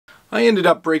I ended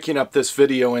up breaking up this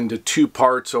video into 2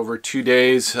 parts over 2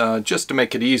 days just to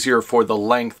make it easier for the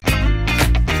length.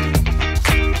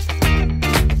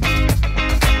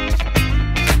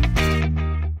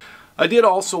 I did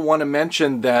also want to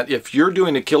mention that if you're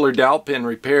doing a killer dowel pin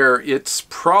repair, it's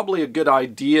probably a good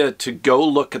idea to go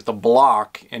look at the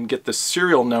block and get the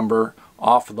serial number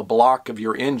off of the block of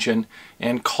your engine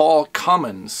and call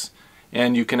Cummins.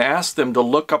 And you can ask them to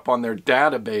look up on their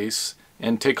database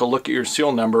and take a look at your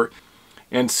serial number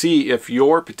and see if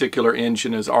your particular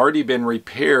engine has already been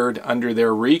repaired under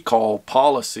their recall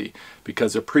policy,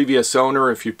 because a previous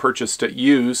owner, if you purchased it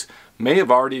used, may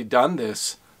have already done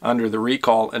this under the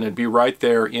recall, and it'd be right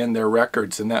there in their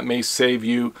records, and that may save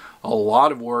you a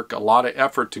lot of work, a lot of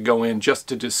effort to go in just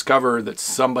to discover that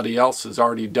somebody else has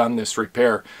already done this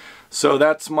repair. So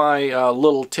that's my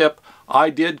little tip. I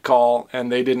did call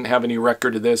and they didn't have any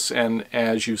record of this, and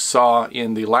as you saw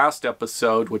in the last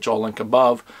episode, which I'll link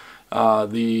above,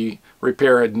 the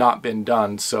repair had not been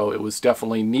done, so it was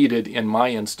definitely needed in my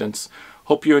instance.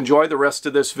 Hope you enjoy the rest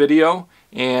of this video,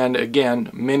 and again,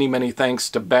 many thanks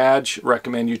to Badge.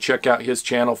 Recommend you check out his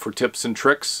channel for tips and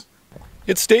tricks.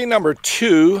 It's day number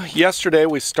 2. Yesterday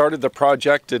we started the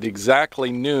project at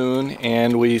exactly noon,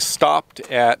 and we stopped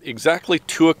at exactly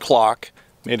 2 o'clock.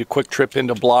 Made a quick trip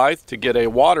into Blythe to get a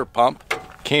water pump,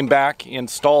 came back,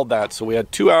 installed that. So we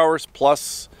had 2 hours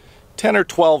plus 10 or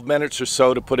 12 minutes or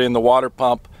so to put in the water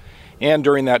pump. And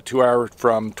during that 2 hours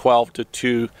from 12 to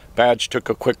 2, Badge took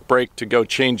a quick break to go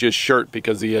change his shirt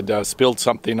because he had spilled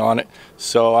something on it.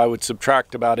 So I would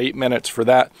subtract about 8 minutes for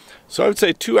that. So I would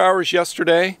say 2 hours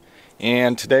yesterday,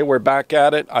 and today we're back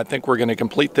at it. I think we're going to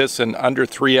complete this in under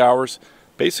 3 hours.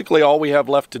 Basically all we have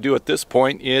left to do at this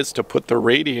point is to put the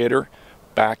radiator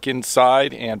back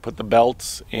inside and put the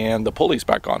belts and the pulleys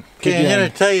back on. Okay, I'm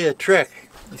going to tell you a trick.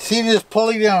 You see this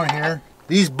pulley down here?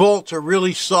 These bolts are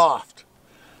really soft.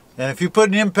 And if you put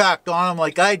an impact on them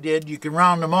like I did, you can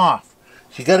round them off.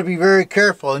 So you got to be very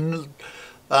careful. And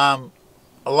a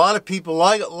lot of people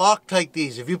like Loctite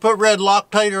these. If you put red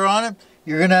Loctiter on them,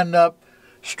 you're going to end up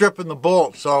stripping the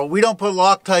bolt. So we don't put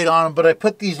Loctite on them, but I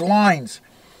put these lines.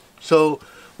 So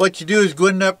what you do is go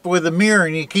in up with a mirror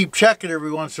and you keep checking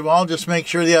every once in a while, just make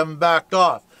sure they haven't backed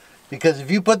off. Because if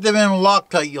you put them in with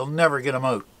Loctite, you'll never get them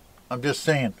out. I'm just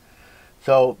saying.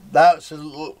 So that's a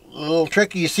little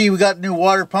tricky. You see we got a new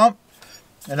water pump,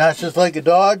 and that's just like a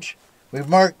Dodge. We've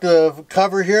marked the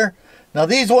cover here. Now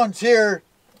these ones here,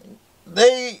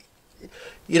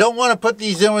 you don't want to put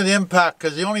these in with impact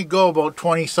because they only go about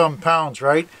 20-some pounds,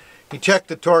 right? You check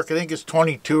the torque, I think it's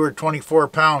 22 or 24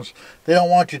 pounds. They don't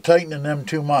want you tightening them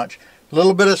too much. A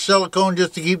little bit of silicone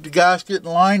just to keep the gasket in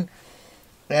line,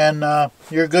 and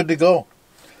you're good to go.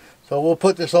 So we'll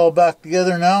put this all back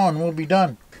together now and we'll be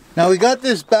done. Now we got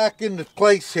this back into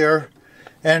place here,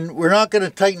 and we're not going to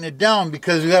tighten it down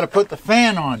because we got to put the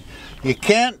fan on. You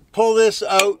can't pull this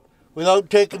out without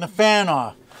taking the fan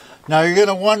off. Now you're going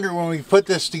to wonder when we put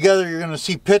this together, you're going to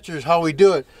see pictures how we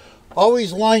do it.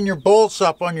 Always line your bolts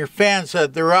up on your fan so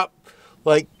that they're up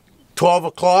like 12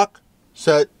 o'clock,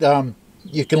 so that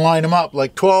you can line them up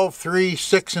like 12, 3,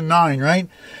 6, and 9, right?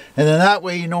 And then that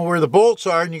way you know where the bolts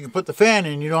are and you can put the fan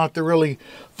in. You don't have to really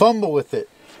fumble with it.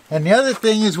 And the other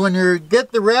thing is when you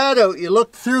get the rad out, you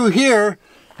look through here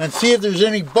and see if there's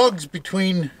any bugs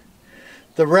between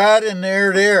the rad and the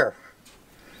air-to-air.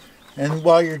 And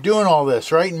while you're doing all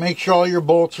this, right? And make sure all your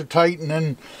bolts are tight, and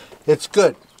then it's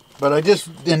good. But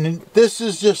and this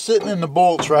is just sitting in the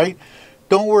bolts, right?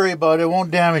 Don't worry about it, it won't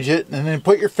damage it. And then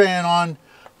put your fan on,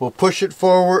 we'll push it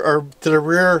forward or to the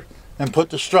rear and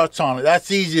put the struts on it. That's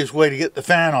the easiest way to get the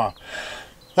fan off.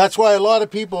 That's why a lot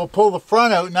of people pull the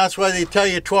front out, and that's why they tell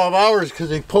you 12 hours, because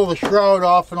they pull the shroud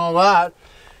off and all that.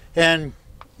 And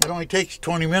it only takes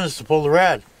 20 minutes to pull the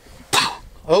rad.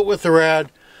 Out with the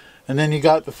rad, and then you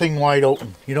got the thing wide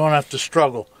open. You don't have to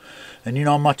struggle. And you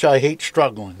know how much I hate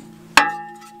struggling.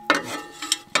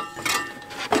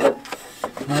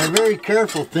 Now a very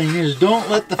careful thing is don't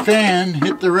let the fan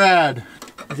hit the rad.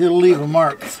 It'll leave a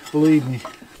mark, believe me.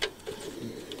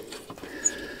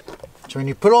 So when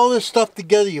you put all this stuff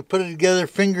together, you put it together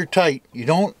finger tight. You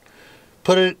don't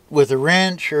put it with a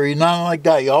wrench or nothing like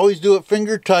that. You always do it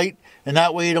finger tight, and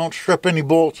that way you don't strip any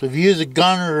bolts. If you use a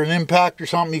gun or an impact or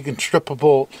something, you can strip a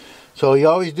bolt. So you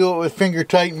always do it with finger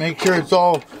tight, make sure it's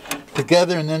all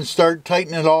together, and then start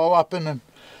tightening it all up and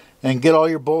get all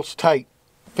your bolts tight.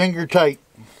 Finger tight.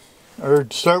 Or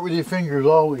start with your fingers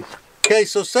always. Okay,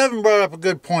 so Seven brought up a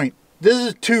good point. This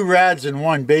is 2 rads in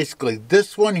one, basically.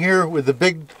 This one here with the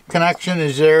big connection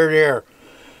is air-to-air.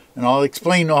 And I'll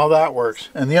explain how that works.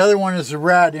 And the other one is the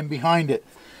rad in behind it.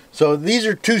 So these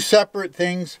are 2 separate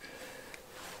things.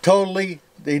 totally.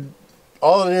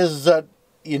 All it is that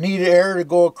you need air to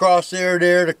go across there to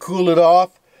air to cool it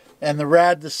off, and the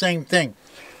rad the same thing.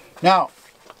 Now,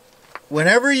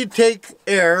 whenever you take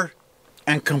air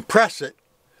and compress it,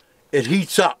 it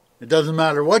heats up. It doesn't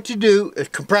matter what you do,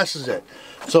 it compresses it.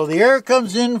 So the air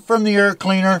comes in from the air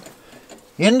cleaner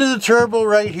into the turbo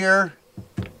right here,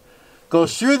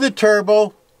 goes through the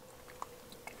turbo,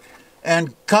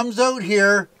 and comes out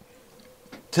here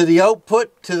to the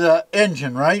output to the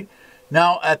engine, right?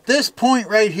 Now at this point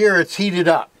right here, it's heated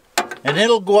up, and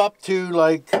it'll go up to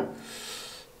like,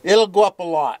 it'll go up a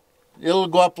lot. It'll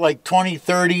go up like 20,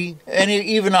 30, and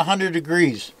even 100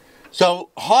 degrees. So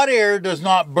hot air does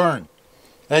not burn.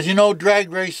 As you know,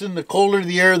 drag racing, the colder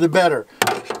the air, the better.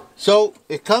 So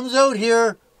it comes out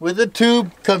here with a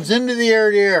tube, comes into the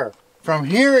air-to-air. From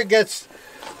here it gets,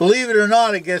 believe it or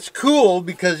not, it gets cool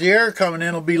because the air coming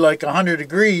in will be like 100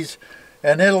 degrees,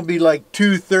 and it'll be like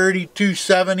 230,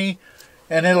 270,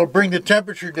 and it'll bring the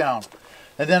temperature down.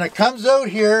 And then it comes out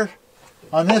here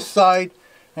on this side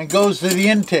and goes to the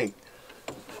intake.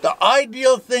 The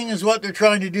ideal thing is what they're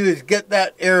trying to do is get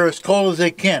that air as cold as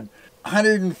they can.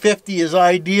 150 is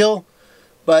ideal,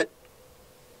 but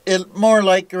it more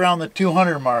like around the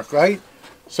 200 mark, right?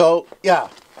 So yeah,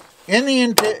 in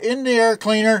the air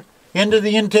cleaner, into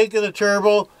the intake of the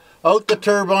turbo, out the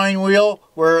turbine wheel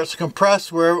where it's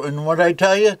compressed. And what I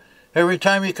tell you, every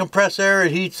time you compress air,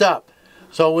 it heats up.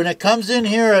 So when it comes in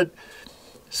here at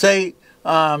say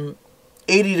 80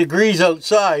 degrees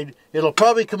outside, it'll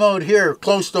probably come out here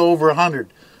close to over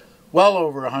 100, well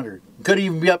over 100. Could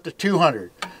even be up to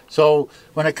 200. So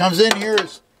when it comes in here,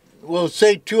 we'll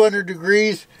say 200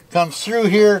 degrees, comes through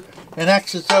here and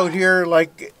exits out here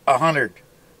like 100.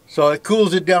 So it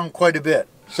cools it down quite a bit.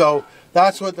 So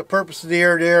that's what the purpose of the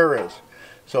air-to-air is.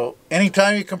 So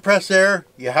anytime you compress air,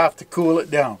 you have to cool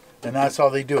it down, and that's how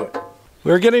they do it.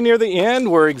 We're getting near the end.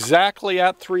 We're exactly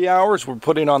at 3 hours. We're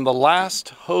putting on the last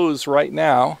hose right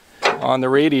now on the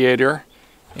radiator,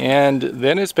 and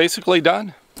then it's basically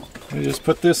done. We just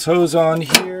put this hose on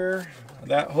here,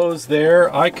 that hose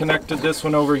there. I connected this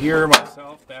one over here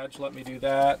myself. Badge let me do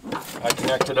that. I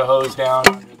connected a hose down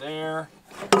under there,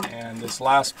 and this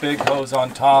last big hose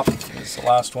on top is the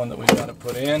last one that we've got to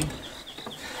put in.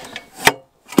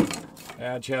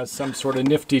 Badge has some sort of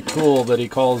nifty tool that he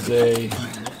calls a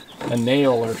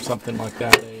nail or something like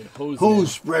that. A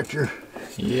hose stretcher.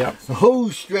 Yep. A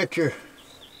hose stretcher.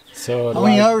 So how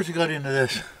many hours you got into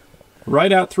this?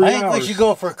 Right at 3 hours. I think we should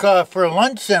go for a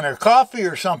lunch center, coffee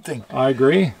or something. I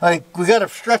agree. Like, we got to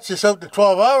stretch this out to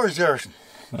 12 hours there.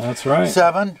 That's right.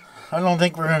 7. I don't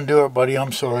think we're going to do it, buddy.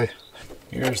 I'm sorry.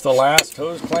 Here's the last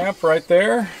hose clamp right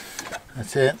there.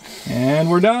 That's it. And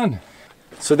we're done.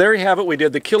 So there you have it. We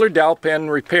did the killer dowel pen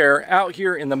repair out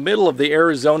here in the middle of the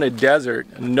Arizona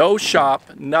desert. No shop,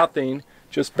 nothing.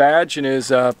 Just Badge and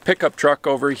his pickup truck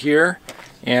over here.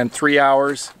 And 3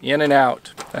 hours in and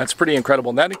out. That's pretty incredible.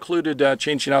 And that included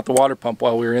changing out the water pump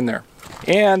while we were in there.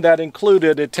 And that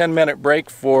included a 10-minute break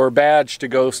for Badge to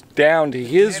go down to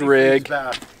his rig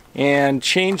and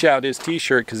change out his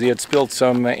t-shirt because he had spilled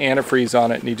some antifreeze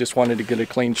on it and he just wanted to get a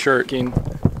clean shirt.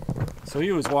 So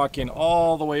he was walking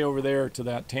all the way over there to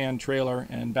that tan trailer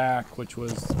and back,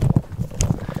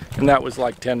 and that was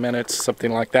like 10 minutes,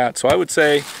 something like that. So I would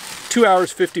say 2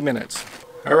 hours, 50 minutes.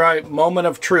 All right, moment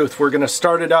of truth. We're going to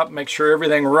start it up, make sure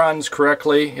everything runs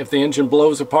correctly. If the engine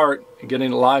blows apart,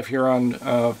 getting it live here on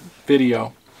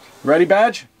video. Ready,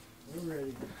 Badge? We're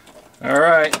ready. All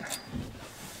right.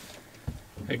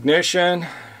 Ignition.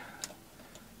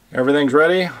 Everything's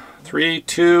ready. 3,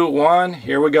 2, 1.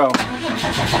 Here we go.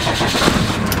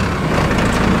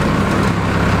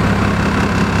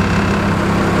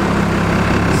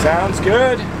 Sounds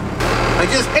good. I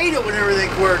just hate it when everything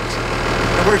works.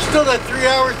 And we're still at 3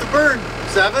 hours to burn.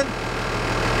 7.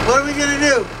 What are we going to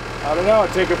do? I don't know.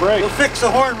 Take a break. We'll fix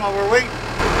the horn while we're waiting.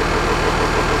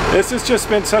 This has just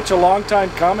been such a long time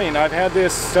coming. I've had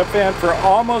this step fan for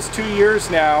almost 2 years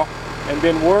now and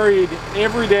been worried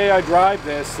every day I drive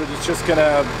this that it's just going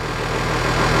to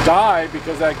die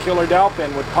because that killer dowel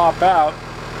pin would pop out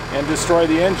and destroy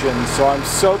the engine. So I'm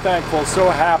so thankful, so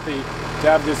happy to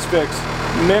have this fixed.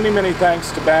 Many, many thanks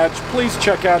to Badge. Please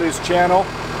check out his channel,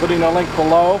 putting a link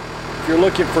below. If you're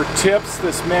looking for tips,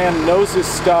 this man knows his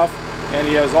stuff and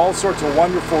he has all sorts of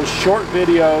wonderful short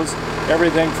videos,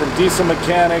 everything from diesel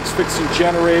mechanics, fixing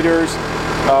generators,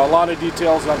 a lot of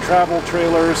details on travel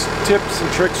trailers, tips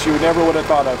and tricks you never would have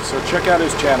thought of. So check out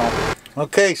his channel.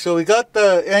 Okay, so we got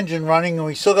the engine running and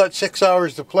we still got 6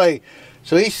 hours to play.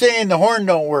 So he's saying the horn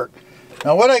don't work.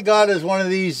 Now what I got is one of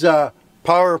these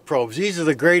power probes. These are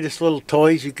the greatest little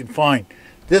toys you can find.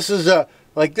 This is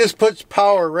like this puts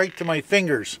power right to my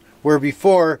fingers, where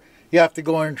before you have to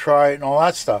go in and try it and all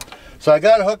that stuff. So I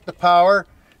got to hook the power,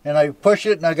 and I push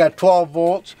it, and I got 12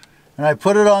 volts, and I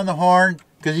put it on the horn,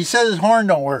 because he says his horn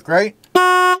don't work, right?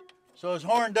 So his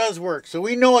horn does work. So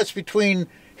we know it's between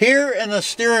here and the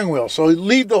steering wheel, so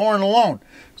leave the horn alone.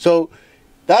 So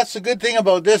that's the good thing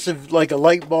about this, if like a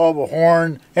light bulb, a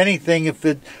horn, anything, if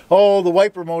it, oh, the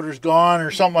wiper motor's gone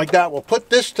or something like that, we'll put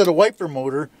this to the wiper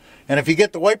motor, and if you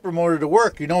get the wiper motor to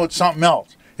work, you know it's something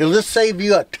else. It'll just save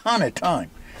you a ton of time.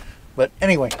 But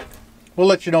anyway, we'll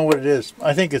let you know what it is.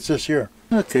 I think it's this here.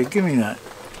 Okay, give me that.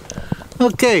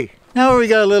 Okay, now we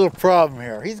got a little problem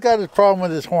here. He's got a problem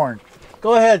with his horn.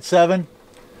 Go ahead, 7.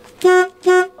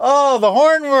 Oh, the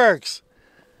horn works.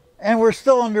 And we're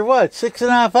still under what,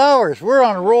 6.5 hours? We're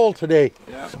on a roll today.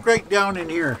 Yeah. Right down in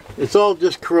here. It's all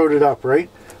just corroded up, right?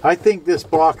 I think this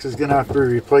box is going to have to be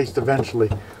replaced eventually,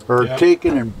 or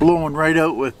taken and blown right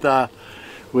out with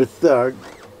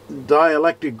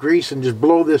dielectric grease, and just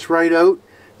blow this right out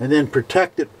and then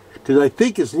protect it, because I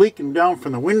think it's leaking down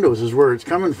from the windows is where it's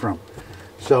coming from.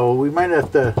 So we might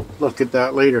have to look at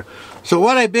that later. So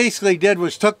what I basically did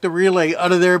was took the relay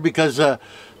out of there, because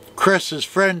Chris, his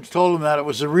friend, told him that it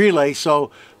was a relay. So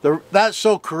that's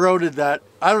so corroded that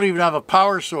I don't even have a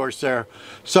power source there.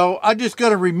 So I'm just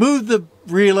going to remove the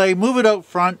relay, move it out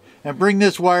front, and bring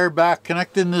this wire back,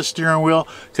 connect in the steering wheel,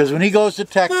 because when he goes to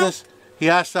Texas, he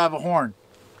has to have a horn.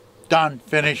 Done,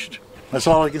 finished. That's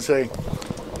all I can say.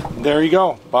 There you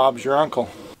go. Bob's your uncle.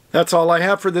 That's all I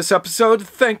have for this episode.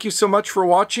 Thank you so much for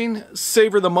watching.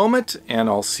 Savor the moment, and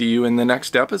I'll see you in the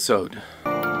next episode.